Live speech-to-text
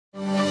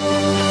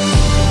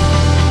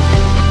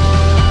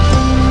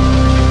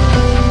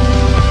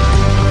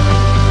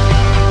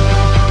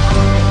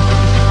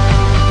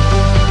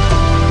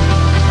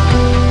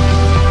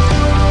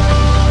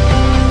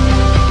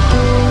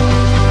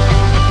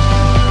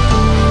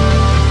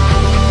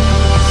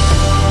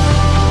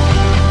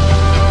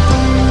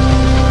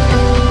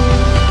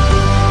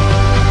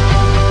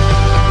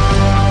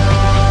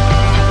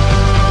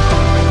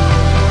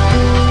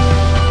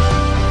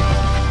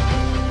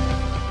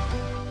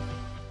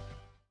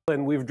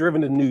and we've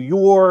driven to New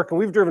York, and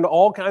we've driven to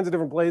all kinds of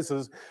different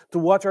places to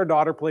watch our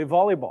daughter play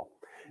volleyball.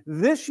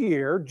 This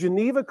year,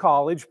 Geneva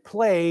College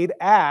played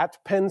at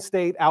Penn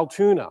State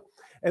Altoona.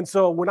 And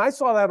so when I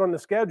saw that on the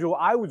schedule,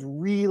 I was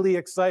really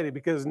excited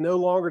because no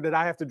longer did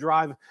I have to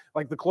drive.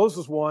 Like the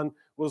closest one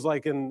was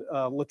like in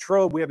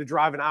Latrobe. We had to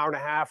drive an hour and a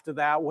half to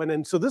that one.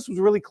 And so this was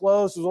really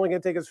close. It was only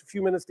going to take us a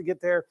few minutes to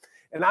get there.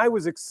 And I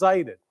was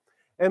excited.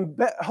 And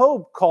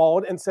Hope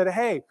called and said,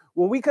 hey,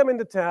 when we come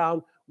into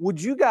town,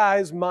 would you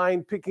guys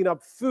mind picking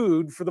up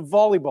food for the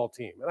volleyball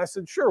team? And I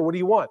said, sure, what do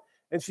you want?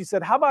 And she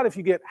said, how about if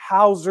you get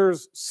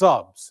Hauser's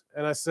subs?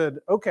 And I said,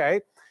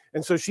 okay.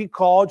 And so she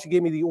called, she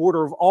gave me the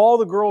order of all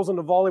the girls on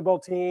the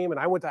volleyball team, and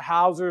I went to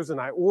Hauser's and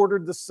I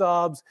ordered the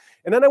subs.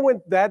 And then I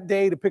went that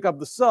day to pick up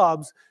the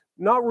subs,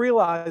 not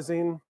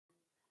realizing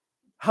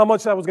how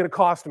much that was going to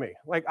cost me.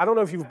 Like, I don't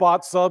know if you've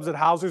bought subs at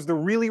Hauser's. They're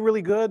really,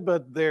 really good,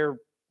 but they're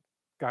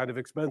kind of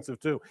expensive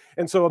too.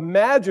 And so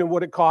imagine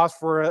what it costs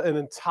for an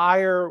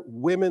entire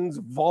women's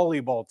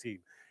volleyball team.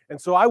 And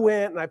so I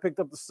went and I picked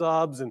up the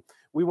subs, and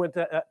we went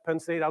to Penn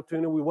State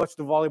Altoona. We watched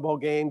the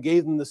volleyball game,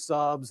 gave them the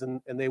subs,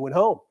 and they went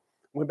home.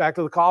 Went back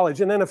to the college.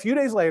 And then a few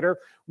days later,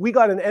 we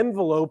got an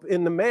envelope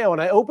in the mail,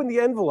 and I opened the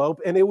envelope,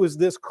 and it was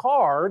this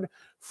card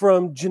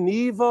from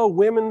Geneva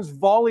women's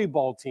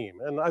volleyball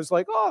team. And I was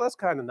like, oh, that's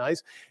kind of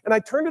nice. And I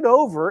turned it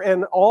over,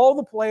 and all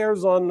the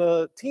players on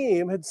the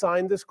team had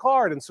signed this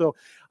card. And so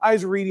I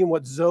was reading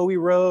what Zoe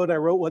wrote, I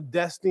wrote what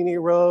Destiny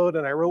wrote,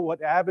 and I wrote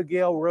what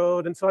Abigail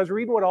wrote. And so I was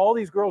reading what all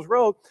these girls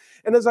wrote.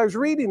 And as I was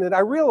reading it, I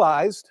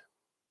realized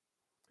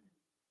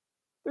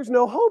there's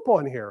no Hope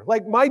on here.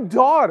 Like, my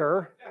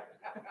daughter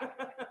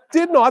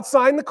did not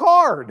sign the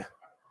card.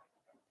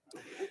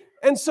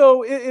 And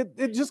so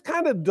it just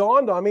kind of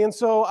dawned on me. And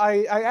so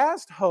I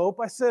asked Hope,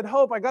 I said,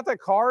 Hope, I got that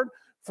card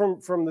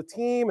from the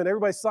team and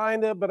everybody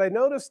signed it, but I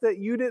noticed that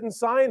you didn't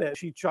sign it.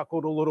 She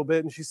chuckled a little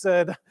bit and she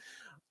said,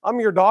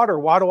 I'm your daughter.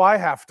 Why do I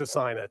have to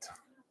sign it?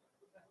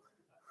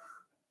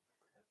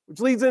 Which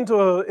leads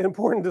into an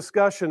important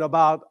discussion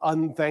about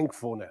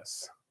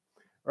unthankfulness.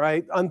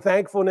 Right?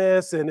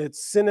 Unthankfulness and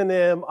its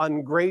synonym,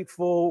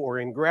 ungrateful or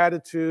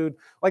ingratitude.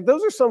 Like,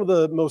 those are some of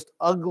the most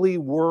ugly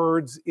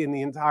words in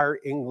the entire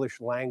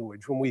English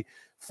language when we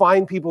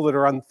find people that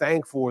are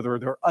unthankful or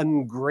they're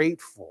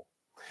ungrateful.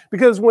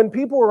 Because when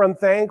people are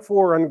unthankful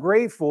or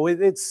ungrateful,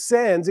 it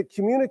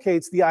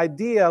communicates the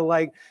idea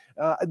like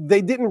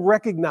they didn't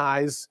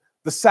recognize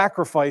the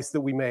sacrifice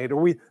that we made,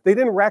 or they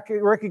didn't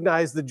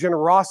recognize the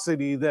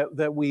generosity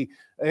that we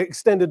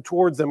extended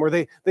towards them, or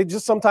they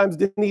just sometimes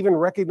didn't even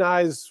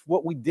recognize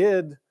what we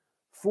did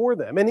for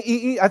them. And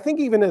I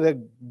think even at a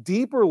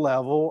deeper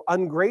level,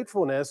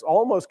 ungratefulness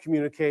almost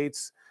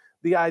communicates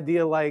the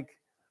idea like,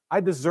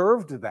 I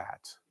deserved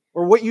that,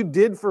 or what you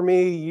did for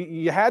me,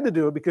 you had to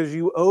do it because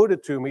you owed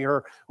it to me,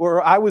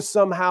 or I was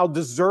somehow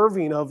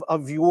deserving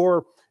of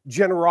your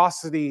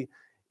generosity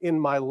in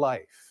my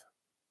life.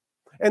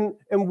 And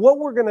what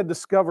we're going to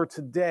discover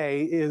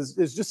today is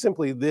just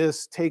simply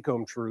this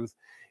take-home truth,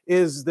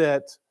 is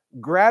that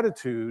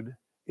gratitude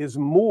is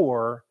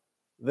more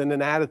than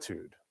an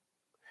attitude.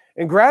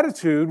 And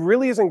gratitude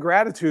really isn't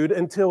gratitude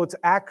until it's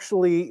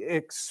actually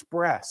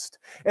expressed.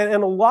 And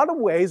in a lot of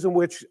ways in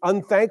which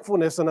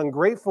unthankfulness and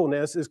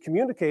ungratefulness is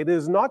communicated,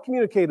 is not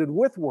communicated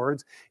with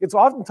words. It's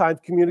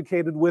oftentimes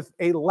communicated with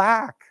a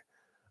lack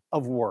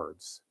of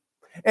words.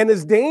 And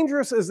as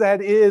dangerous as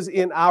that is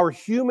in our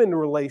human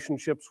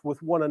relationships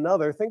with one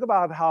another, think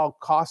about how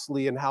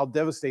costly and how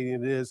devastating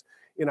it is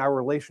in our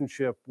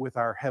relationship with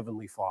our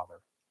Heavenly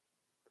Father.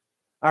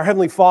 Our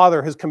Heavenly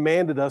Father has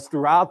commanded us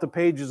throughout the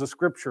pages of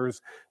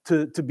Scriptures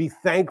to be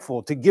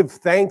thankful, to give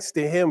thanks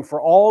to Him for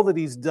all that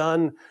He's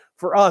done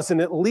for us. And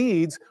it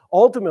leads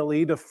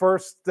ultimately to 1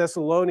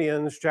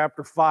 Thessalonians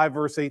chapter 5,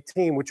 verse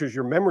 18, which is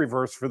your memory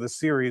verse for the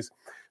series.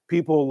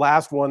 People,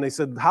 last one, they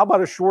said, how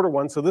about a shorter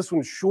one? So this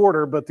one's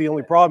shorter, but the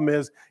only problem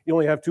is you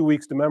only have 2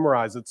 weeks to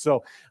memorize it.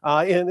 So,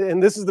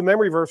 and this is the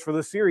memory verse for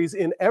the series.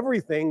 In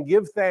everything,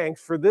 give thanks,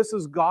 for this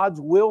is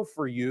God's will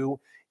for you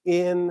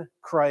in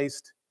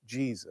Christ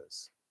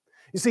Jesus.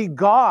 You see,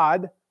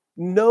 God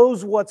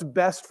knows what's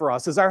best for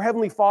us. As our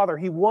Heavenly Father,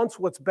 He wants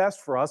what's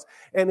best for us.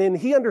 And then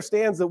He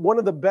understands that one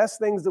of the best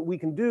things that we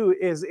can do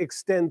is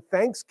extend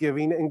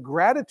thanksgiving and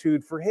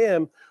gratitude for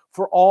Him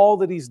for all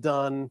that He's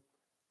done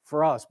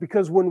for us.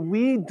 Because when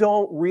we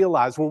don't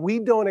realize, when we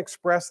don't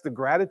express the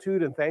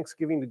gratitude and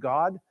thanksgiving to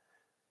God,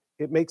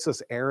 it makes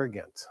us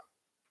arrogant.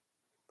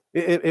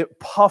 It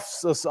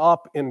puffs us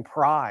up in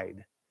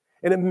pride.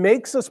 And it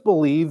makes us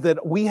believe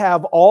that we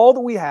have all that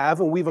we have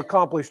and we've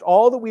accomplished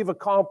all that we've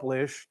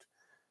accomplished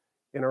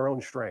in our own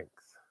strength.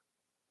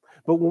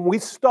 But when we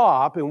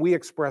stop and we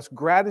express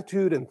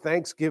gratitude and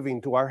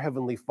thanksgiving to our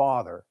Heavenly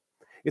Father,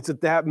 it's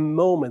at that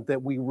moment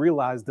that we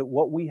realize that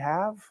what we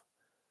have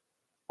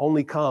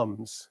only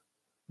comes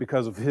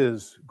because of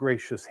His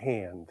gracious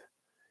hand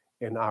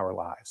in our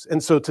lives.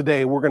 And so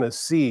today we're going to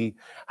see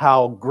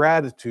how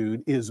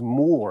gratitude is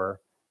more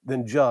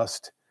than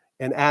just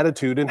an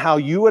attitude, and how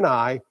you and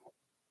I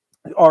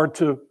are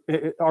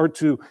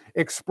to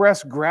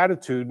express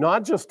gratitude,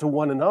 not just to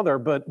one another,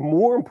 but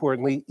more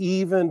importantly,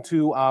 even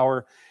to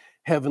our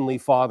Heavenly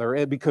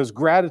Father, because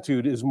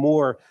gratitude is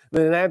more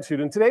than an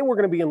attitude. And today we're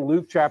going to be in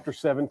Luke chapter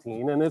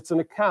 17, and it's an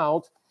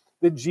account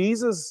that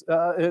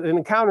an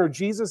encounter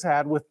Jesus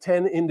had with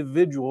 10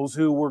 individuals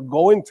who were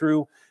going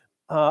through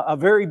a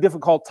very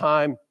difficult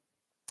time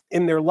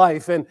in their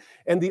life. And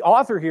the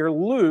author here,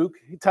 Luke,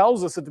 he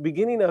tells us at the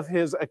beginning of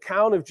his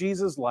account of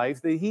Jesus'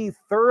 life that he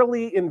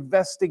thoroughly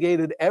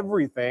investigated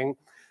everything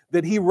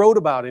that he wrote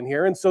about in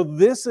here. And so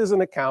this is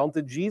an account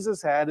that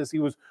Jesus had as he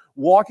was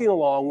walking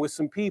along with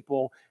some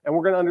people. And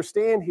we're going to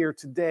understand here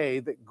today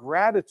that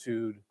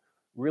gratitude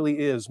really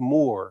is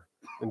more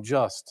than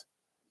just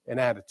an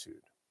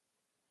attitude.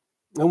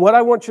 And what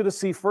I want you to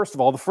see, first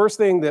of all, the first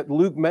thing that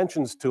Luke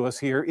mentions to us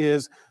here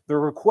is the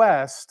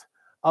request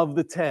of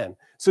the 10.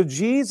 So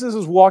Jesus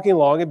is walking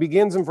along. It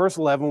begins in verse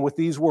 11 with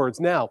these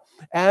words. Now,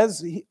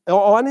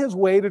 on his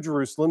way to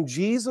Jerusalem,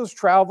 Jesus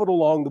traveled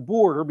along the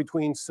border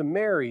between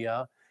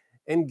Samaria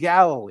and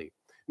Galilee.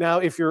 Now,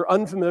 if you're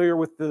unfamiliar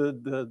with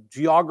the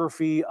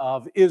geography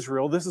of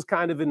Israel, this is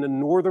kind of in the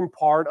northern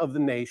part of the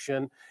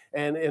nation,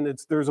 and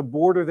there's a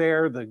border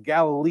there, the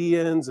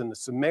Galileans and the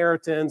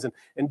Samaritans,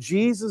 and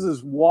Jesus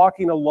is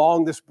walking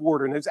along this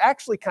border, and it's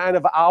actually kind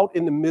of out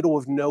in the middle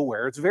of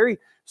nowhere. It's very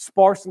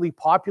sparsely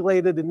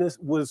populated, and this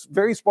was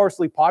very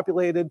sparsely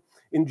populated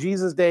in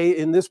Jesus' day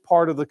in this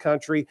part of the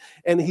country,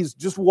 and he's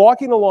just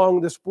walking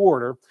along this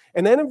border.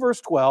 And then in verse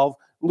 12,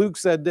 Luke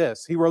said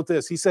this, he wrote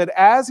this, he said,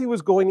 as he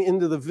was going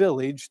into the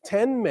village,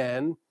 10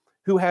 men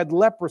who had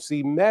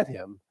leprosy met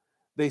him.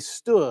 They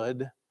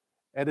stood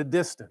at a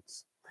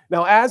distance.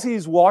 Now, as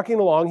he's walking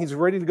along, he's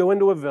ready to go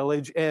into a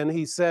village, and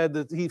he said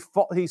that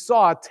he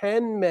saw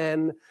 10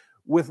 men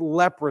with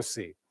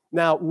leprosy.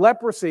 Now,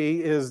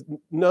 leprosy is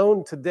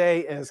known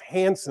today as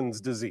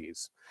Hansen's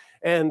disease.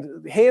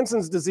 And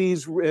Hansen's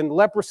disease and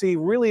leprosy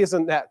really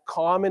isn't that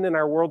common in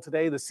our world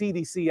today. The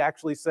CDC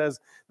actually says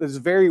that it's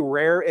very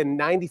rare, and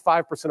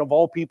 95% of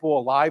all people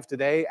alive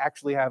today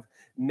actually have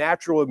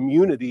natural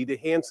immunity to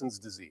Hansen's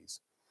disease.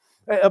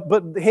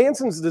 But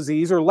Hansen's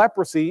disease or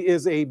leprosy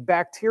is a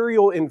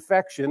bacterial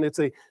infection. It's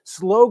a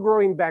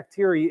slow-growing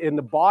bacteria in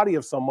the body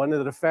of someone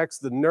that affects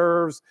the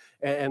nerves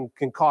and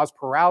can cause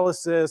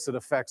paralysis. It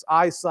affects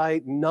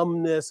eyesight,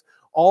 numbness,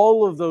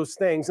 all of those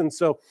things. And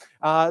so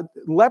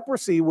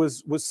leprosy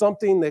was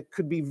something that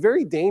could be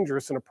very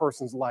dangerous in a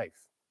person's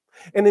life.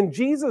 And in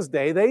Jesus'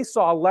 day, they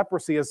saw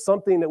leprosy as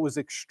something that was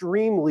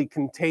extremely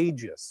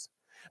contagious,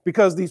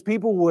 because these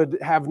people would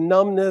have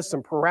numbness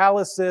and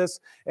paralysis,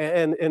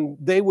 and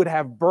they would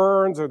have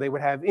burns or they would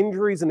have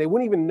injuries, and they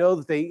wouldn't even know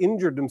that they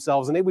injured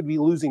themselves, and they would be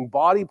losing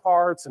body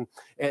parts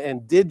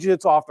and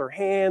digits off their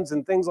hands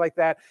and things like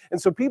that.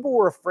 And so people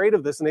were afraid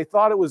of this, and they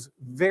thought it was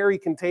very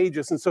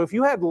contagious. And so if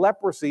you had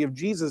leprosy of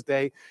Jesus'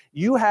 day,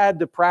 you had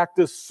to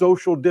practice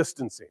social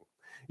distancing.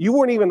 You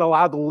weren't even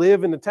allowed to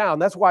live in the town.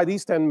 That's why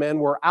these 10 men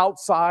were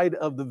outside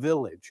of the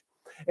village.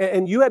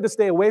 And you had to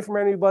stay away from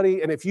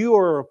anybody. And if you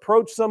were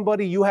approach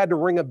somebody, you had to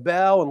ring a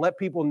bell and let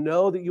people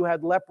know that you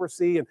had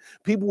leprosy. And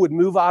people would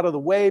move out of the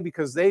way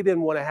because they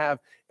didn't want to have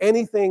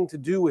anything to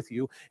do with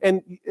you.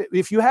 And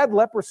if you had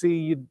leprosy,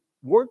 you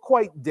weren't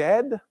quite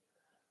dead,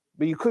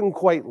 but you couldn't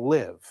quite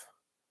live.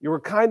 You were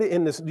kind of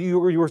in this, you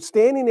were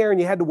standing there and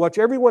you had to watch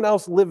everyone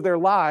else live their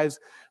lives,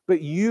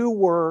 but you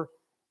were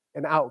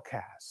an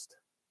outcast.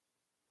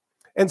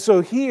 And so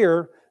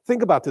here,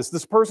 think about this.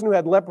 This person who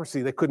had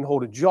leprosy, they couldn't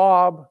hold a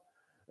job.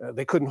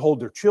 They couldn't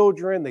hold their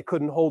children. They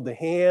couldn't hold the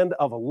hand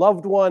of a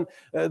loved one.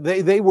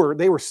 They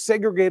were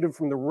segregated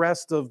from the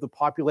rest of the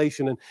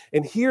population.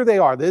 And here they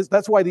are.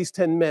 That's why these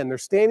 10 men, they're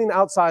standing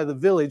outside of the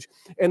village.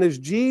 And as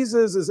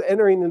Jesus is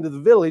entering into the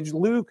village,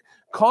 Luke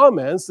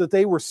comments that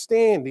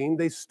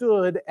they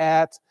stood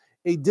at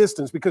a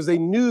distance because they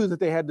knew that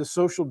they had to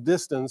social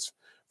distance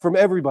from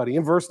everybody.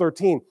 In verse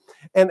 13,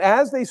 and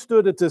as they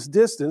stood at this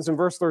distance, in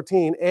verse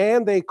 13,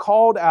 and they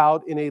called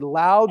out in a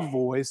loud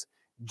voice,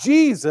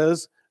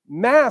 Jesus,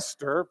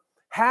 Master,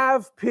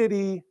 have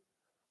pity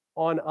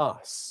on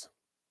us.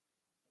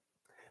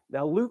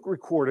 Now, Luke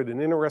recorded an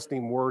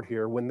interesting word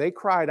here. When they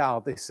cried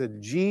out, they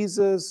said,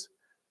 Jesus,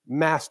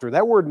 Master.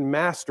 That word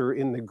master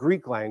in the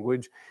Greek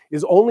language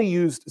is only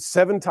used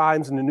 7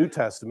 times in the New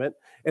Testament,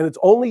 and it's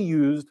only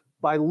used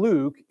by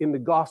Luke in the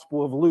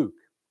Gospel of Luke.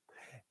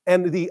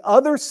 And the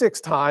other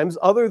 6 times,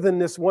 other than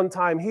this one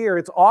time here,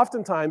 it's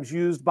oftentimes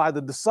used by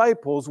the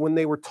disciples when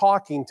they were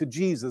talking to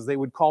Jesus. They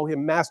would call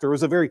him Master. It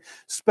was a very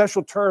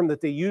special term that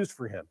they used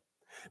for him.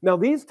 Now,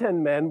 these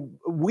 10 men,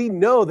 we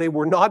know they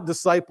were not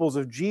disciples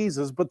of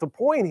Jesus, but the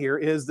point here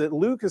is that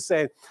Luke is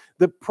saying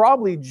that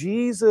probably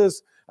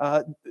Jesus,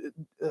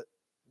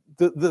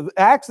 the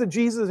acts that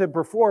Jesus had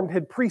performed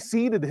had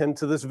preceded him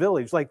to this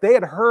village. Like they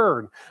had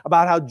heard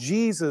about how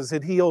Jesus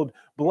had healed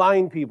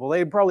blind people. They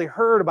had probably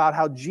heard about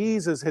how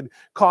Jesus had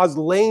caused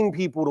lame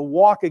people to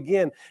walk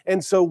again.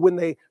 And so when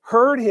they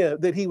heard him,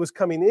 that he was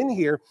coming in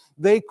here,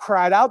 they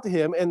cried out to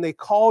him and they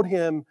called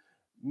him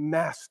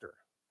Master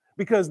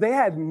because they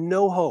had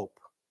no hope.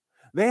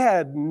 They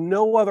had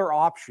no other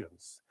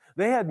options.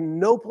 They had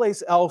no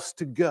place else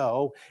to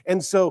go.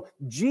 And so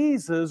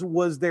Jesus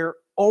was their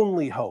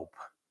only hope.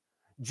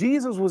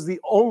 Jesus was the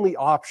only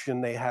option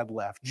they had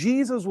left.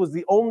 Jesus was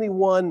the only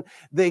one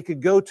they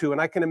could go to.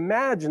 And I can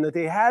imagine that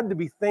they had to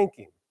be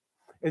thinking,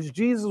 as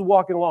Jesus was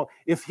walking along,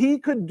 if he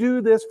could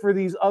do this for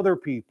these other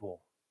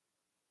people,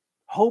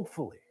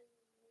 hopefully,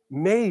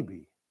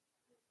 maybe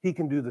he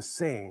can do the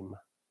same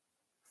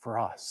for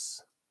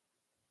us.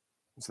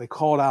 So they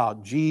called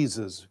out,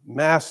 Jesus,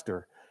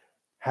 Master,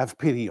 have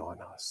pity on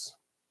us.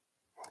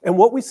 And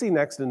what we see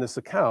next in this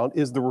account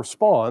is the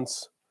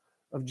response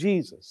of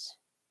Jesus.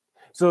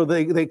 So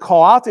they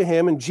call out to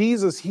him, and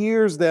Jesus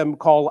hears them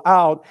call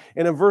out.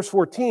 And in verse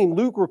 14,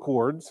 Luke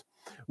records,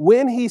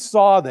 when he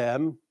saw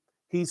them,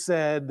 he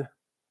said,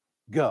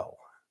 go.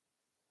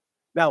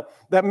 Now,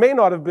 that may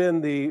not have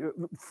been the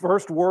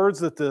first words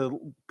that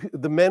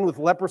the men with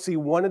leprosy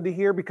wanted to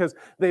hear, because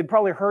they'd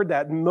probably heard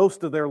that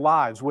most of their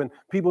lives when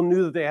people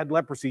knew that they had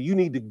leprosy. You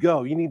need to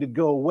go. You need to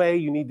go away.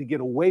 You need to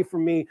get away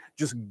from me.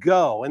 Just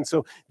go. And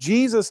so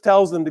Jesus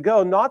tells them to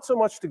go, not so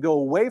much to go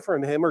away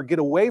from him or get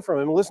away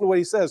from him. Listen to what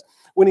he says.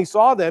 When he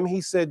saw them,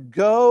 he said,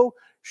 go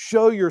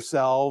show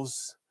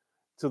yourselves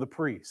to the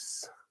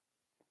priests.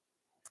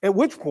 At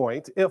which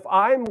point, if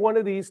I'm one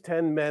of these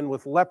 10 men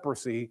with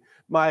leprosy,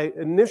 my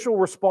initial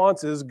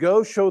response is,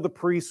 go show the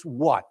priests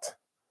what?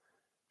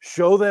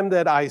 Show them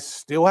that I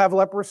still have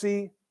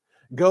leprosy?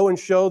 Go and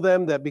show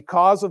them that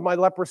because of my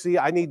leprosy,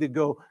 I need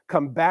to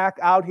come back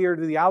out here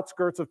to the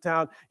outskirts of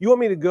town. You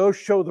want me to go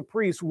show the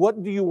priests?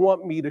 What do you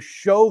want me to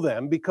show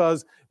them?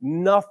 Because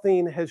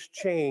nothing has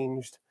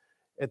changed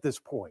at this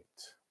point.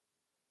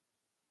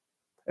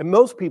 And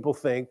most people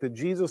think that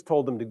Jesus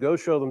told them to go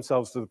show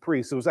themselves to the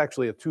priests. It was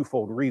actually a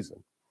twofold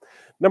reason.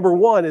 Number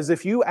one is,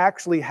 if you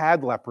actually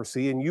had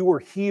leprosy and you were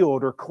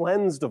healed or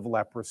cleansed of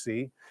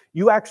leprosy,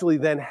 you actually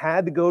then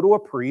had to go to a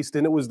priest,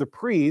 and it was the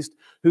priest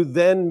who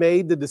then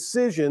made the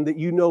decision that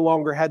you no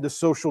longer had to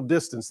social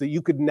distance, that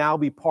you could now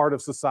be part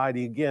of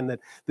society again, that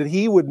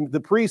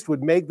the priest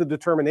would make the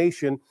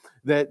determination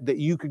that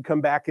you could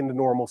come back into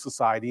normal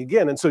society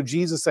again. And so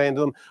Jesus saying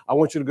to them, I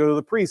want you to go to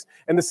the priest.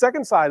 And the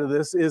second side of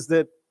this is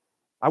that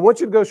I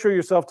want you to go show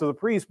yourself to the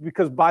priest,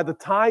 because by the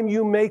time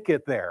you make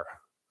it there,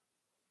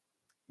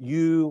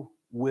 you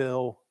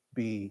will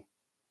be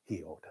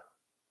healed.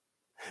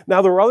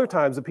 Now, there were other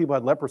times that people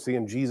had leprosy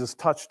and Jesus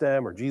touched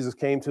them or Jesus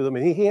came to them,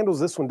 and he handles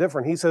this one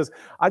different. He says,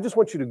 I just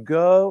want you to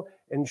go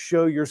and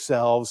show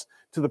yourselves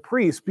to the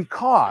priest,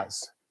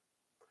 because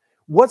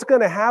what's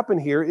going to happen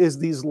here is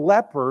these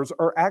lepers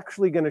are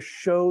actually going to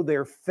show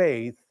their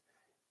faith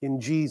in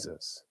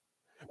Jesus.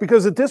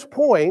 Because at this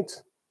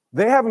point,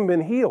 they haven't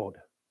been healed.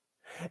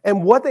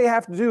 And what they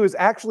have to do is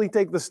actually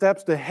take the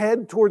steps to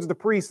head towards the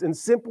priest and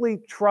simply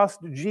trust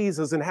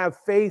Jesus and have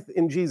faith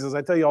in Jesus.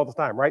 I tell you all the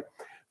time, right?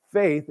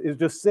 Faith is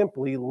just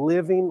simply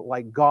living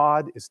like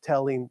God is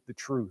telling the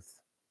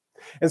truth.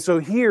 And so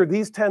here,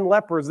 these 10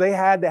 lepers, they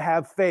had to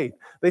have faith.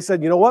 They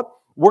said, you know what?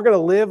 We're going to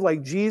live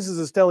like Jesus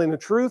is telling the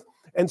truth.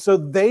 And so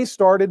they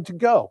started to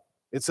go.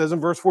 It says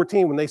in verse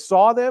 14, when he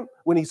saw them,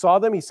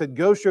 he said,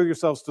 go show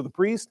yourselves to the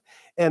priest.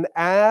 And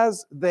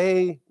as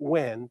they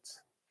went,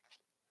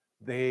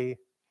 they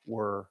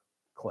were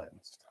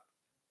cleansed.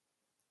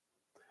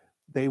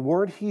 They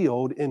weren't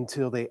healed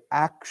until they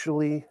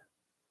actually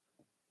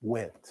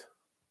went.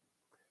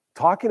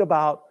 Talking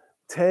about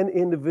 10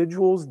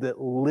 individuals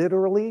that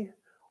literally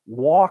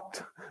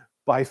walked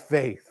by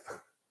faith.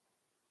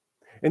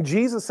 And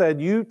Jesus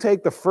said, you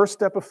take the first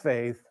step of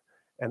faith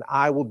and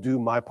I will do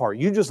my part.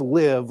 You just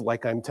live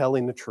like I'm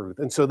telling the truth.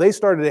 And so they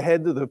started to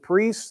head to the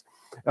priests,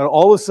 and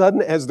all of a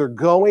sudden, as they're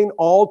going,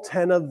 all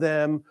 10 of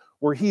them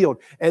were healed.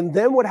 And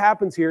then what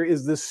happens here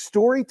is this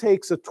story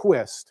takes a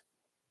twist.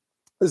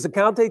 This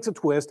account takes a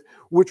twist,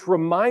 which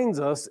reminds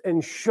us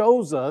and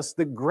shows us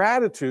that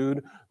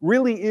gratitude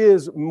really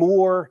is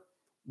more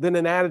than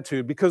an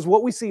attitude, because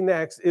what we see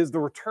next is the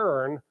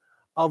return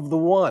of the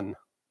one.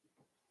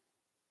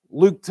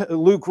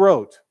 Luke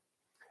wrote,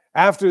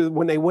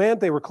 when they went,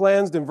 they were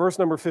cleansed. In verse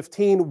number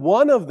 15,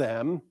 one of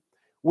them,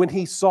 when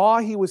he saw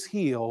he was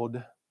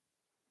healed,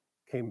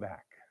 came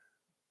back.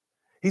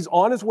 He's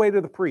on his way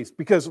to the priest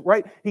because,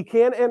 right, he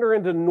can't enter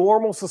into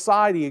normal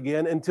society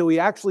again until he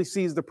actually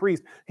sees the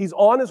priest. He's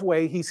on his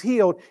way. He's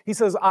healed. He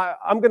says,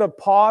 I'm going to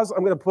pause.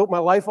 I'm going to put my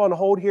life on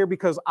hold here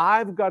because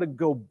I've got to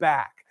go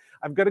back.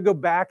 I've got to go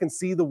back and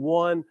see the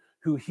one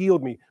who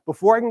healed me.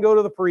 Before I can go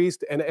to the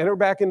priest and enter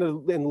back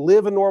into and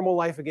live a normal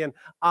life again,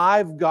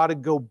 I've got to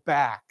go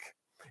back.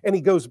 And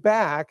he goes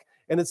back,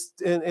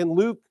 and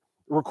Luke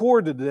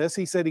recorded this.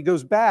 He said he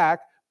goes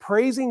back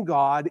praising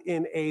God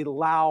in a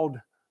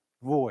loud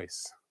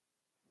voice.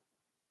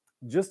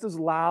 Just as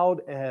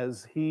loud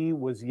as he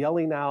was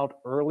yelling out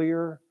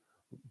earlier,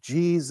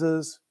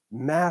 Jesus,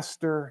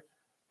 Master,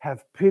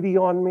 have pity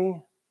on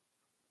me.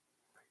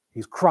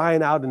 He's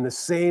crying out in the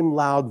same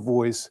loud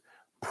voice,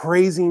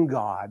 praising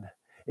God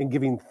and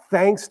giving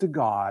thanks to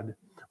God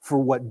for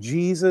what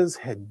Jesus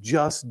had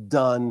just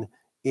done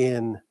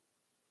in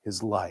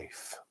his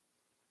life.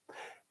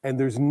 And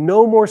there's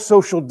no more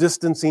social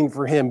distancing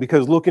for him,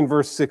 because look in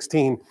verse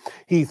 16.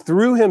 He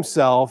threw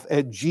himself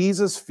at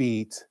Jesus'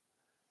 feet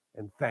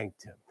and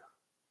thanked him.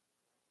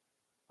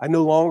 I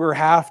no longer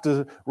have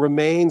to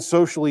remain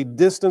socially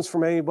distanced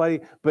from anybody,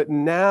 but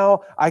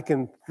now I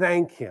can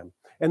thank him.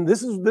 And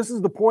this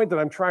is the point that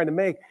I'm trying to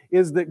make,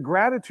 is that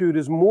gratitude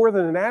is more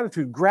than an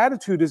attitude.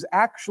 Gratitude is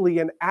actually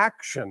an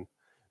action,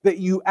 that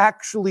you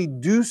actually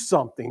do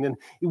something. And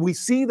we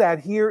see that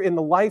here in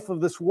the life of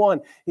this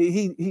one.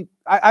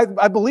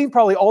 I believe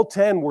probably all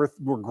 10 were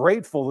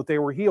grateful that they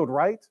were healed,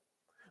 right?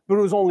 But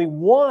it was only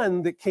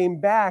one that came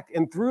back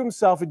and threw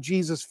himself at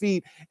Jesus'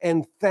 feet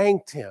and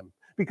thanked him,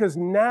 because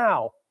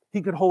now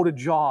he could hold a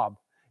job.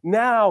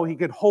 Now he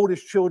could hold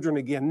his children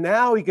again.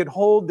 Now he could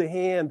hold the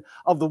hand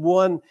of the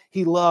one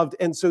he loved.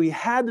 And so he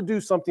had to do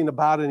something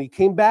about it. And he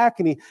came back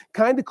and he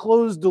kind of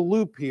closed the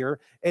loop here.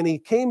 And he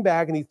came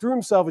back and he threw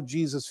himself at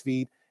Jesus'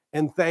 feet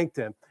and thanked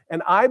him.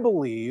 And I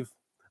believe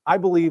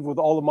with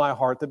all of my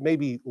heart that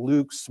maybe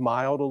Luke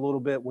smiled a little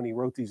bit when he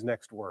wrote these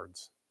next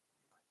words.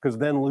 Because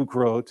then Luke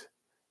wrote,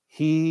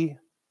 he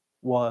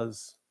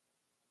was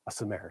a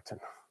Samaritan.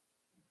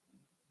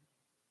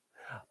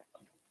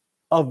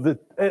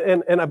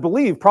 And I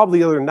believe probably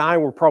the other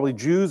 9 were probably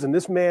Jews, and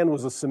this man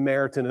was a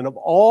Samaritan. And of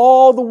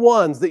all the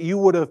ones that you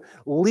would have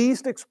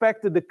least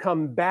expected to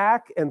come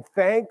back and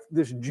thank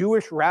this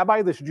Jewish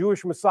rabbi, this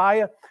Jewish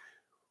Messiah,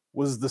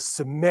 was the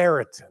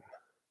Samaritan.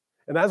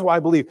 And that's why I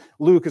believe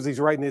Luke, as he's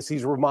writing this,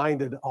 he's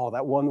reminded,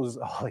 that one was,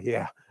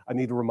 I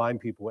need to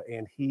remind people.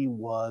 And he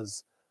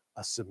was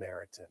a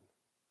Samaritan.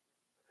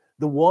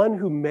 The one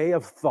who may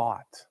have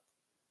thought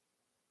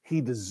he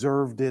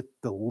deserved it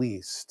the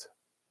least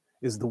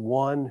is the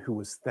one who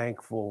was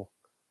thankful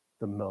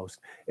the most.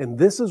 And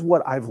this is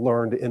what I've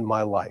learned in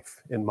my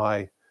life, in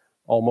my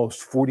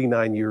almost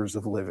 49 years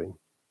of living,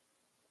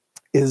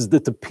 is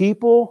that the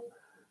people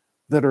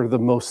that are the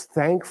most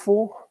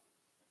thankful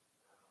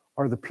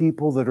are the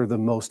people that are the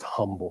most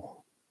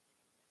humble.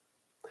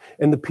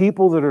 And the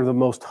people that are the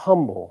most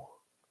humble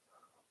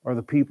are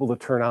the people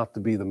that turn out to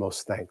be the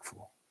most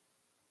thankful.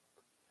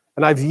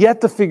 And I've yet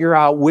to figure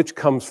out which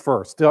comes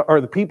first. Are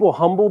the people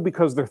humble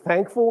because they're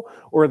thankful,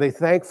 or are they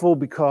thankful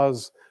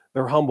because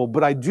they're humble?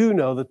 But I do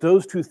know that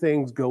those two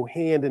things go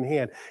hand in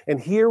hand. And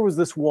here was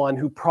this one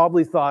who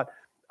probably thought,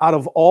 out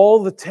of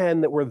all the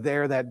 10 that were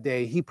there that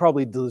day, he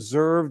probably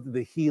deserved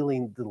the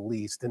healing the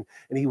least. And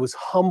he was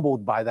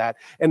humbled by that.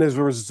 And as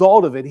a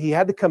result of it, he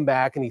had to come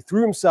back and he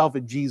threw himself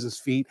at Jesus'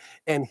 feet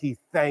and he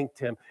thanked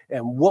him.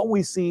 And what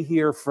we see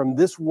here from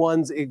this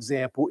one's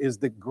example is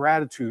that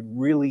gratitude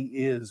really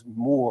is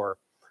more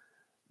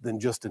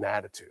than just an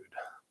attitude.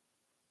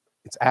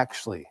 It's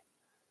actually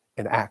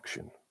an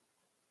action.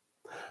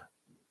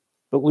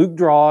 But Luke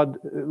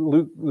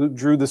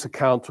drew this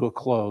account to a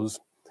close.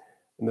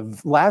 And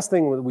the last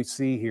thing that we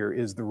see here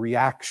is the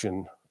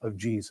reaction of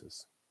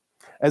Jesus.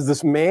 As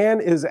this man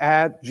is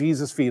at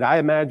Jesus' feet, I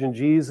imagine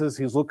Jesus,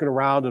 he's looking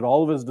around at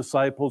all of his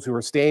disciples who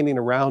are standing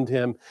around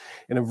him.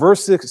 And in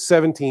verse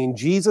 17,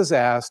 Jesus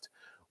asked,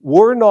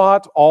 "Were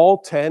not all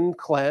 10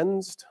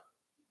 cleansed?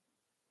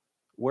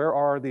 Where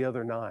are the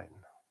other 9?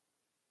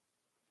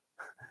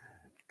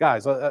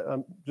 Guys,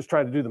 I'm just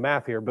trying to do the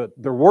math here, but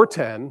there were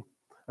 10.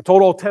 I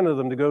told all 10 of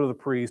them to go to the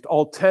priest.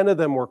 All 10 of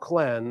them were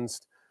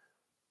cleansed.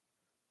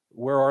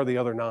 Where are the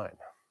other 9?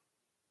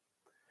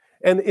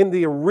 And in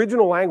the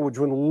original language,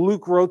 when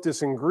Luke wrote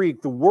this in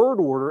Greek, the word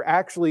order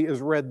actually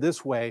is read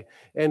this way.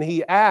 And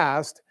he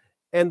asked,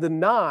 and the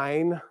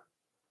 9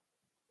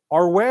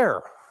 are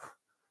where?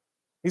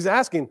 He's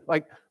asking,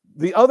 like,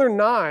 the other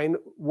 9,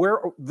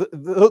 where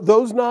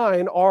those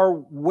 9 are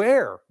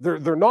where?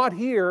 They're not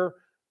here.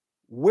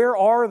 Where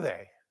are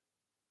they?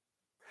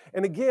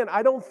 And again,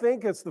 I don't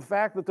think it's the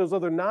fact that those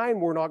other 9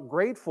 were not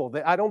grateful.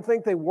 I don't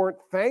think they weren't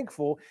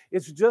thankful.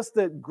 It's just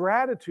that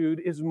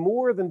gratitude is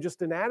more than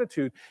just an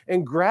attitude.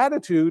 And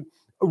gratitude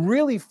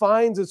really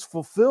finds its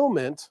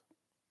fulfillment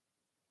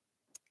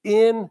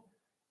in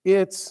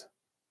its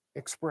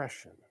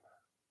expression.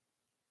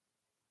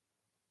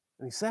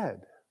 And he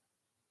said,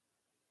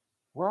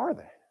 where are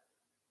they?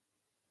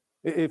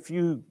 If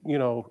you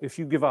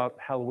give out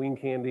Halloween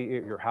candy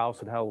at your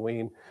house at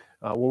Halloween,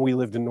 when we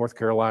lived in North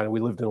Carolina,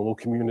 we lived in a little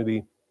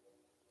community,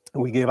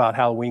 and we gave out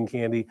Halloween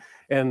candy.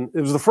 And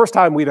it was the first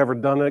time we'd ever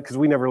done it because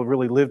we never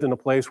really lived in a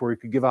place where we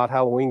could give out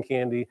Halloween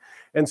candy.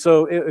 And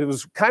so it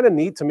was kind of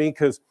neat to me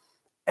because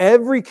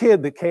every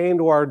kid that came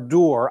to our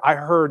door, I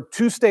heard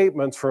 2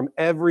 statements from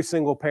every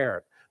single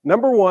parent.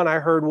 Number 1 I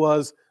heard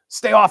was,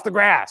 "Stay off the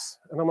grass."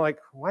 And I'm like,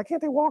 why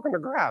can't they walk on the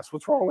grass?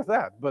 What's wrong with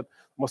that? But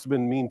must have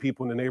been mean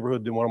people in the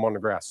neighborhood didn't want them on the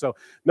grass. So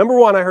number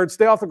 1, I heard,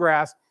 "Stay off the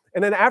grass."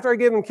 And then after I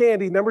gave them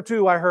candy, number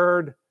 2, I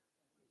heard,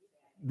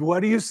 "What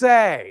do you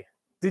say?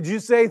 Did you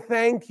say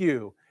thank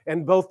you?"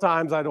 And both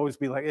times I'd always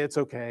be like, it's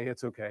okay,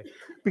 it's okay.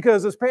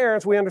 Because as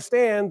parents, we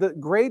understand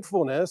that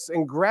gratefulness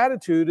and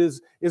gratitude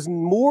is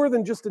more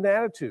than just an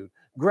attitude.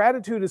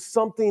 Gratitude is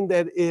something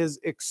that is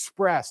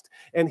expressed.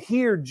 And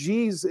here,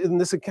 Jesus, in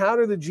this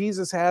encounter that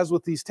Jesus has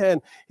with these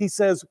 10, he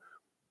says,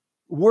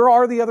 where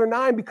are the other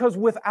 9? Because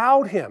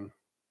without him,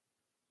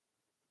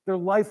 their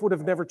life would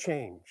have never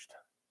changed.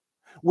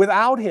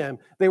 Without him,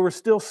 they were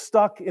still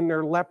stuck in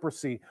their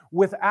leprosy.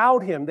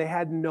 Without him, they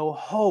had no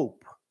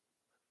hope.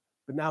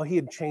 But now he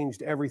had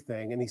changed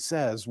everything. And he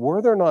says,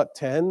 were there not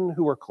 10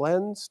 who were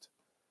cleansed?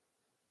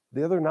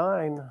 The other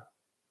 9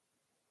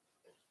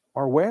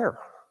 are where?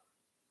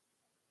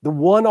 The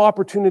one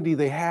opportunity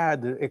they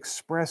had to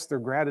express their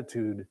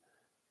gratitude,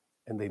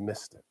 and they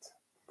missed it.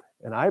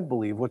 And I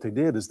believe what they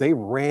did is they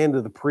ran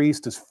to the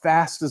priest as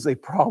fast as they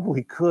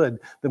probably could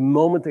the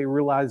moment they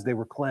realized they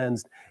were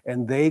cleansed,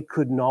 and they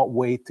could not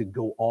wait to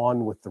go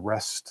on with the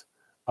rest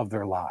of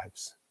their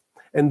lives.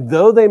 And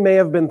though they may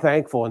have been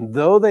thankful, and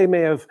though they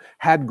may have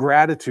had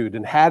gratitude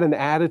and had an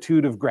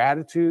attitude of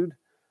gratitude,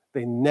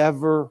 they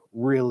never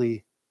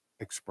really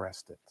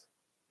expressed it.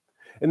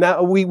 And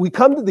now we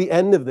come to the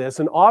end of this,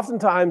 and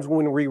oftentimes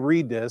when we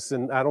read this,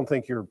 and I don't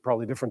think you're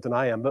probably different than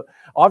I am, but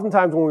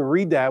oftentimes when we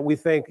read that, we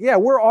think, yeah,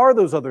 where are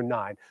those other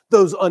 9?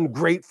 Those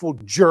ungrateful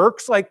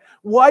jerks? Like,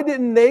 why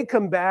didn't they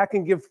come back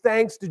and give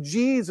thanks to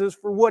Jesus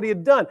for what he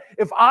had done?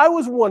 If I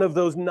was one of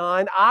those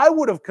 9, I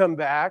would have come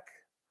back.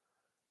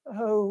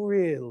 Oh,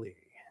 really?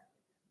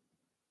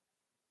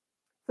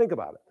 Think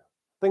about it.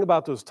 Think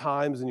about those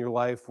times in your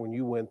life when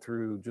you went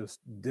through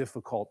just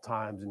difficult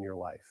times in your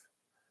life,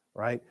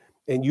 right?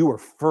 And you were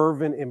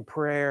fervent in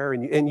prayer,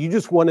 and you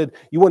just wanted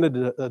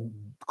a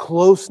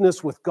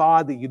closeness with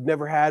God that you'd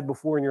never had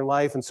before in your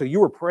life. And so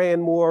you were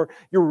praying more,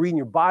 you were reading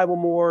your Bible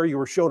more, you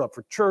were showing up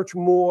for church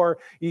more.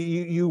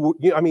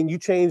 You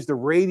changed the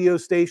radio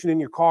station in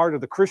your car to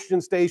the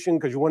Christian station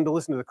because you wanted to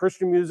listen to the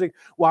Christian music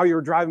while you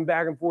were driving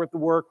back and forth to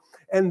work.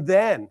 And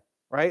then,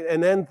 right?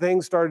 And then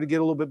things started to get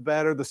a little bit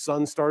better. The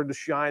sun started to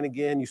shine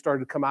again. You started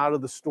to come out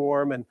of the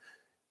storm and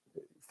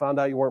found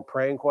out you weren't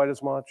praying quite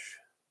as much.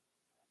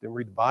 Didn't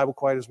read the Bible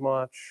quite as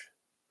much.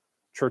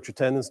 Church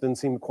attendance didn't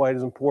seem quite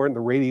as important.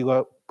 The radio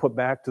got put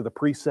back to the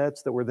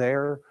presets that were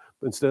there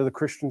instead of the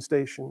Christian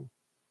station.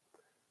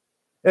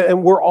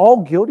 And we're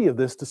all guilty of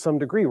this to some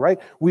degree, right?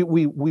 We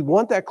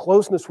want that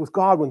closeness with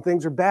God when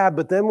things are bad,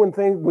 but then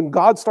when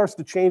God starts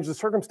to change the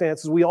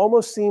circumstances, we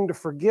almost seem to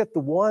forget the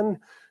one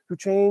who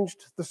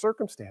changed the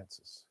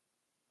circumstances.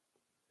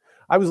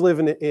 I was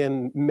living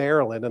in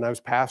Maryland, and I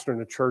was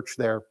pastoring a church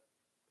there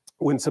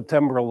when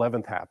September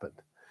 11th happened.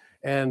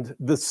 And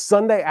the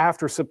Sunday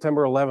after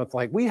September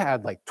 11th, we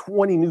had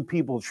 20 new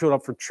people that showed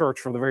up for church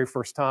for the very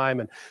first time.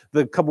 And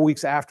the couple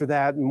weeks after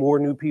that, more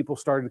new people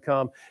started to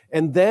come.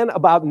 And then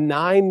about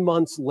 9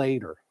 months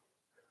later,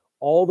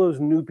 all those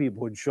new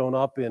people who had shown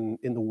up in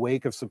the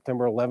wake of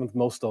September 11th,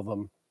 most of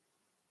them,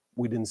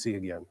 we didn't see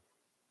again.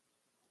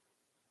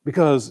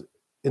 Because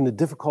in the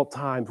difficult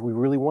times, we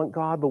really want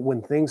God, but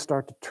when things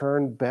start to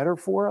turn better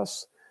for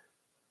us,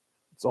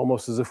 it's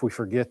almost as if we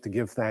forget to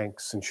give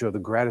thanks and show the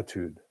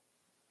gratitude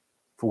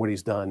for what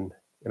he's done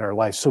in our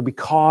life. So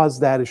because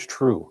that is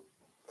true,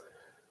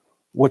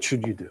 what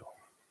should you do?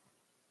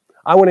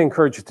 I want to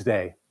encourage you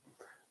today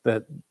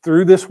that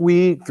through this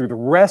week, through the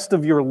rest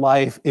of your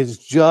life, is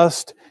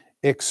just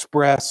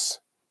express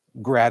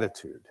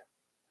gratitude.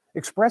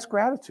 Express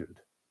gratitude.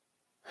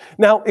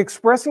 Now,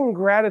 expressing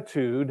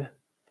gratitude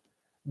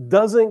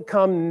doesn't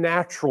come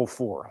natural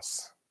for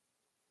us.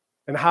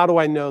 And how do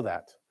I know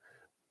that?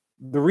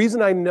 The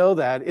reason I know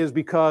that is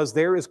because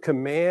there is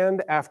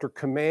command after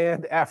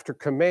command after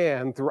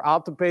command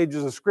throughout the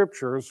pages of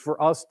scriptures for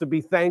us to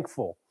be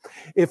thankful.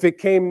 If it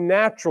came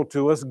natural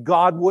to us,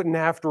 God wouldn't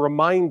have to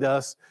remind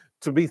us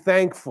to be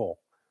thankful,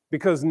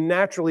 because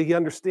naturally he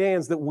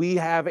understands that we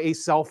have a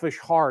selfish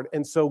heart.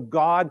 And so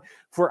God,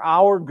 for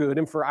our good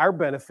and for our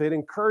benefit,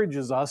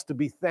 encourages us to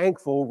be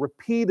thankful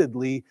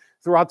repeatedly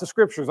throughout the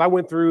scriptures. I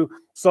went through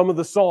some of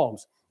the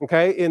Psalms.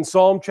 Okay, in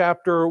Psalm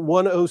chapter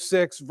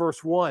 106,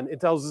 verse 1,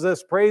 it tells us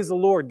this: praise the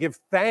Lord, give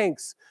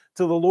thanks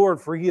to the Lord,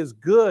 for he is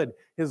good.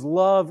 His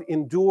love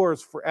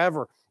endures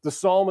forever. The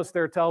psalmist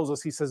there tells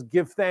us, he says,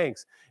 give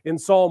thanks. In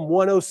Psalm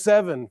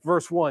 107,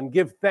 verse 1,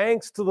 give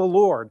thanks to the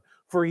Lord,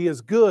 for he is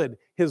good.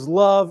 His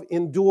love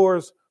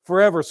endures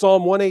forever.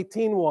 Psalm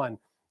 118:1,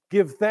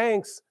 give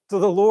thanks to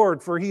the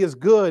Lord, for he is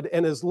good,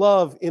 and his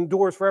love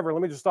endures forever.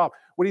 Let me just stop.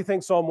 What do you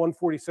think Psalm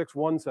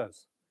 146:1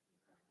 says?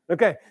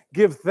 Okay,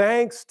 give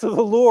thanks to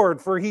the Lord,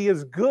 for he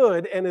is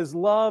good and his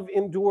love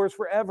endures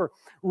forever.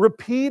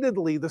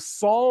 Repeatedly, the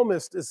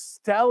psalmist is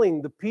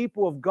telling the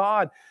people of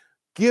God,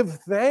 give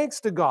thanks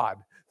to God.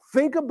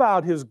 Think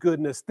about his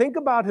goodness. Think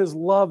about his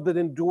love that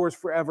endures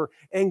forever,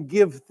 and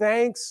give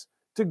thanks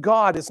to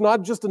God. It's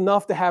not just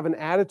enough to have an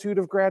attitude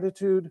of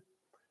gratitude,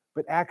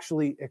 but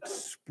actually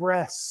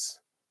express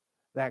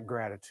that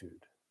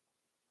gratitude.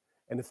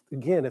 And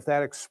if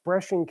that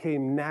expression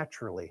came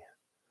naturally,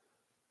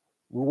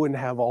 we wouldn't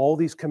have all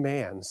these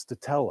commands to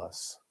tell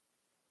us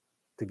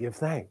to give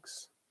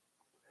thanks.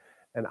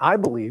 And I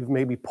believe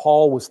maybe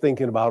Paul was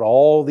thinking about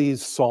all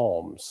these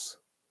Psalms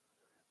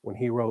when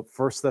he wrote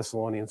 1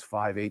 Thessalonians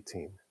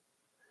 5:18.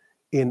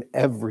 In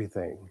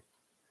everything,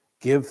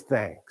 give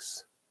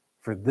thanks,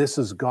 for this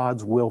is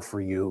God's will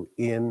for you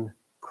in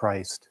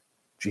Christ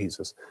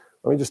Jesus.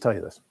 Let me just tell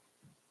you this.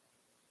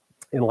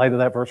 In light of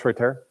that verse right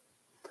there,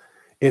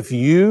 If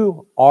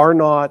you are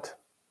not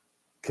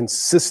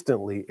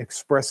consistently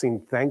expressing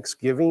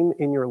thanksgiving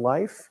in your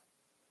life,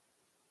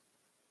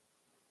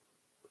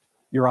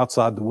 you're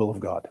outside the will of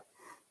God.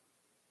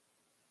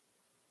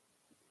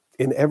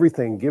 In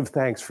everything, give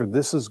thanks, for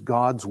this is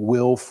God's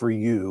will for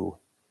you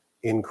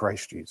in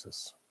Christ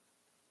Jesus.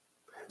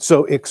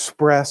 So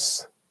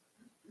express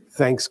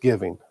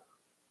thanksgiving.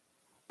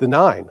 The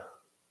nine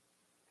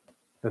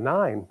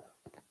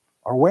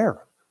are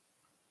where?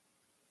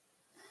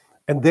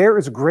 And there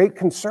is great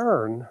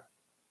concern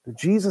that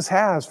Jesus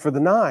has for the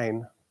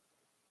 9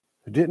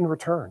 who didn't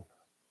return.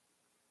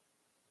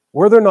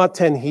 Were there not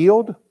 10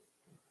 healed?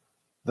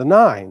 The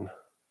 9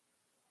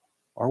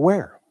 are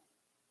where?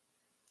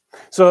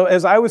 So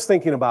as I was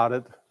thinking about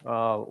it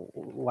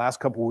last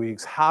couple of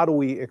weeks, how do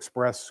we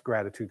express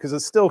gratitude? Because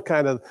it's still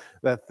kind of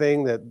that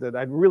thing that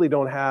I really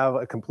don't have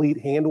a complete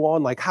handle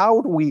on. Like, how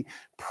do we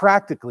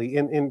practically,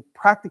 in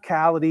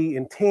practicality,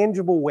 in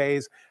tangible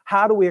ways,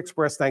 how do we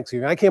express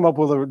thanksgiving? I came up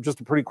with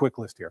just a pretty quick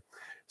list here.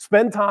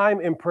 Spend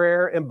time in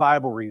prayer and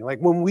Bible reading. Like,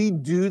 when we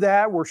do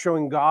that, we're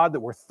showing God that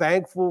we're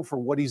thankful for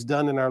what He's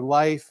done in our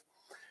life.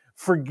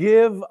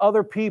 Forgive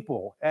other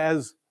people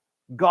as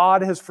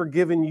God has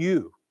forgiven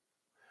you.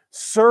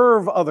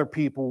 Serve other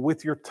people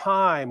with your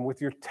time, with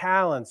your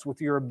talents,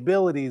 with your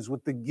abilities,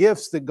 with the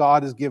gifts that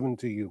God has given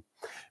to you.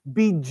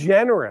 Be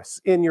generous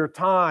in your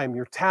time,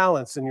 your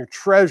talents, and your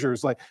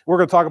treasures. Like, we're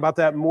going to talk about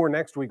that more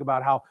next week,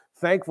 about how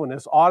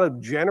thankfulness ought to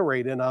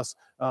generate in us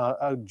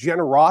a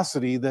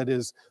generosity that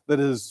is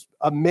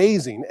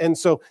amazing. And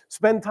so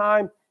spend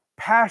time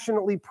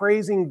passionately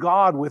praising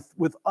God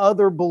with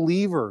other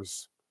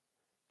believers.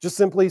 Just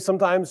simply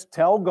sometimes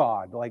tell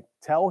God, like,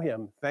 tell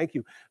Him, thank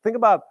you. Think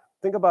about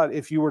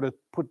if you were to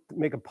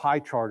make a pie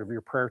chart of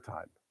your prayer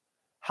time.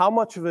 How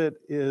much of it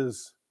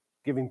is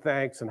giving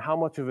thanks and how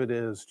much of it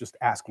is just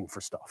asking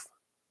for stuff?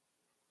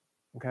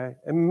 Okay?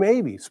 And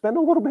maybe spend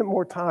a little bit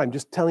more time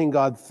just telling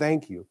God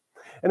thank you.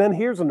 And then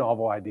here's a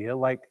novel idea,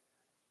 like,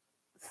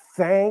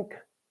 thank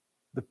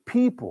the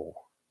people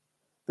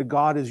that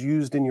God has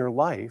used in your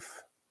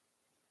life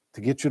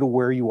to get you to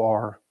where you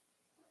are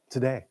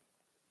today.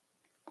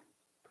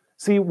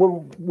 See,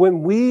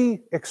 when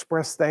we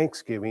express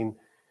thanksgiving,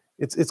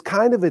 it's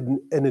kind of an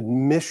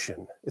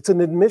admission. It's an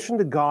admission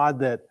to God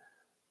that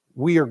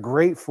we are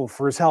grateful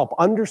for His help,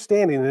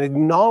 understanding and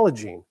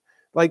acknowledging.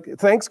 Like,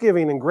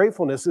 thanksgiving and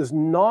gratefulness is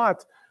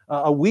not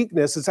a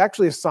weakness. It's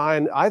actually a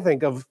sign, I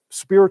think, of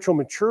spiritual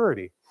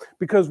maturity.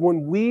 Because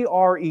when we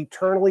are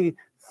eternally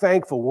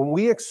thankful, when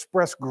we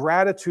express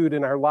gratitude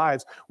in our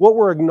lives, what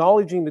we're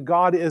acknowledging to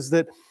God is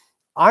that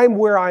I'm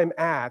where I'm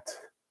at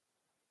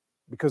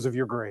because of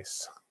your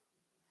grace.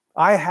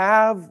 I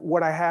have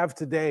what I have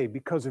today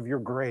because of your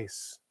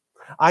grace.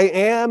 I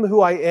am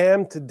who I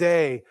am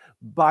today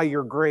by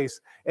your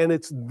grace. And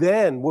it's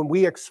then when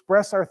we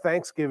express our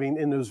thanksgiving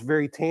in those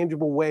very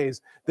tangible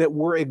ways that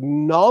we're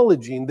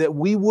acknowledging that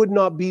we would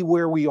not be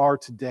where we are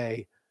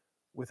today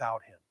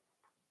without Him.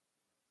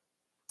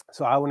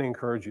 So I want to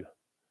encourage you,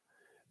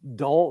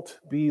 don't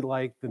be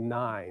like the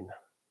 9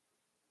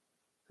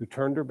 who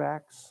turned their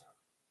backs.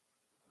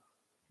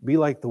 Be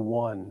like the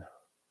 1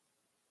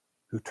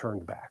 who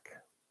turned back.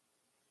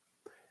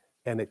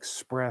 And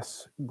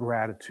express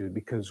gratitude,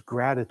 because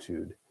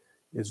gratitude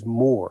is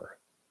more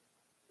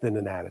than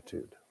an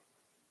attitude.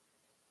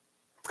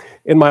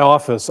 In my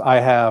office, I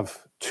have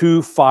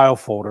 2 file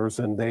folders,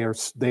 and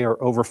they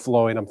are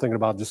overflowing. I'm thinking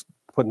about just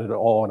putting it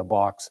all in a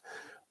box.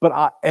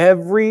 But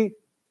every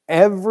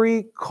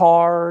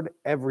card,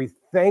 every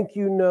thank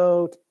you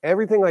note,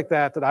 everything like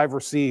that I've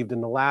received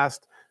in the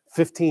last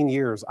 15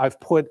 years, I've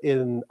put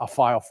in a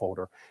file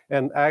folder.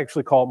 And I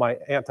actually call it my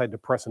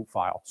antidepressant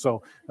file.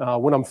 So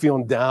when I'm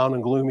feeling down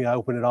and gloomy, I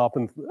open it up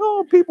and,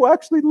 oh, people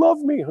actually love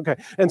me. Okay.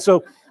 And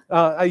so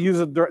I use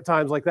it at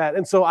times like that.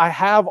 And so I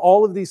have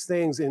all of these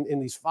things in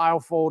these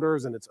file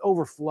folders, and it's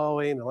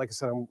overflowing. And like I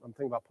said, I'm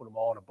thinking about putting them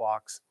all in a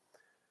box.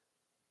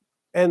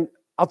 And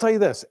I'll tell you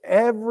this,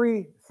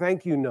 every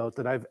thank you note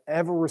that I've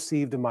ever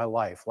received in my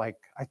life, like,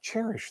 I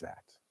cherish that.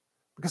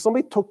 Because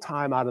somebody took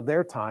time out of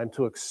their time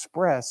to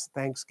express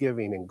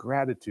thanksgiving and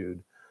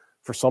gratitude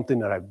for something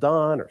that I've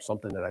done or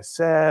something that I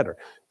said or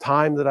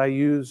time that I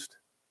used.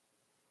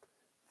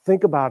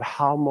 Think about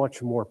how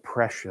much more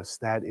precious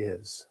that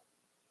is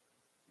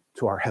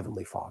to our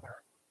Heavenly Father.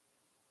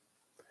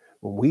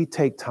 When we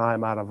take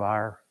time out of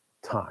our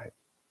time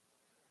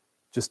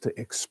just to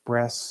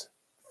express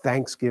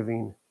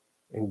thanksgiving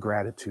and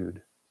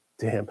gratitude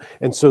to Him.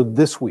 And so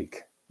this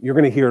week, you're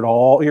going to hear it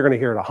all. You're going to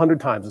hear it 100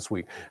 times this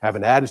week. Have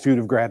an attitude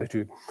of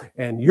gratitude.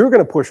 And you're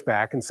going to push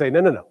back and say,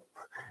 no.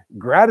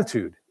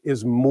 Gratitude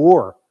is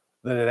more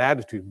than an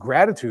attitude.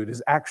 Gratitude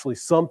is actually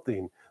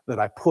something that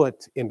I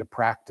put into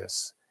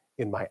practice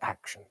in my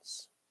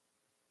actions.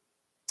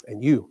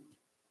 And you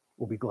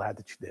will be glad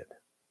that you did.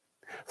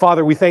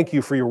 Father, we thank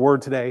you for your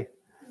word today.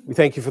 We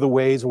thank you for the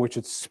ways in which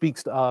it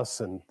speaks to us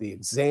and the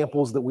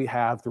examples that we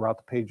have throughout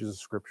the pages of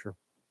Scripture.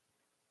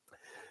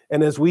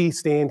 And as we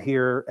stand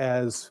here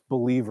as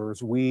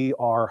believers, we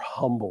are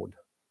humbled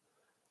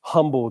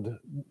humbled,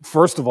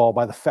 first of all,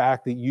 by the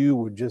fact that you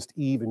would just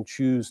even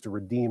choose to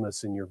redeem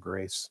us in your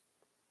grace.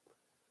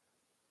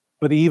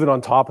 But even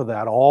on top of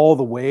that, all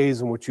the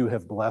ways in which you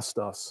have blessed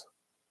us,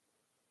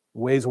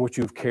 the ways in which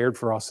you have cared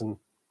for us, and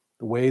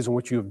the ways in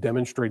which you have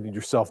demonstrated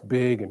yourself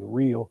big and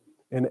real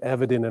and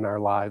evident in our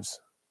lives.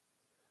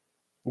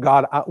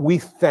 God, we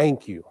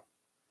thank you.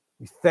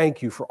 We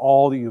thank you for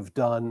all that you've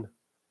done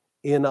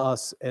in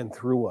us and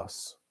through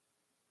us.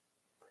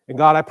 And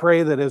God, I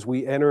pray that as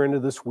we enter into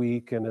this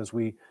week and as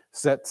we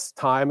set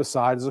time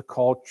aside as a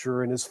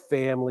culture and as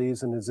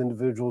families and as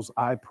individuals,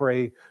 I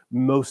pray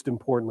most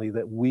importantly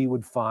that we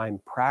would find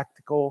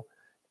practical,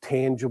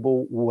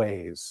 tangible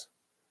ways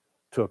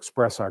to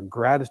express our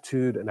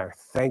gratitude and our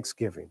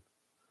thanksgiving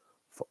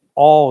for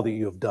all that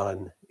you have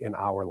done in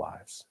our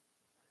lives.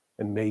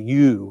 And may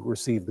you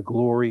receive the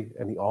glory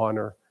and the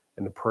honor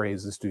and the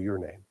praises to your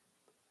name.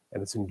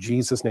 And it's in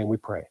Jesus' name we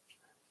pray.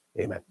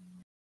 Amen.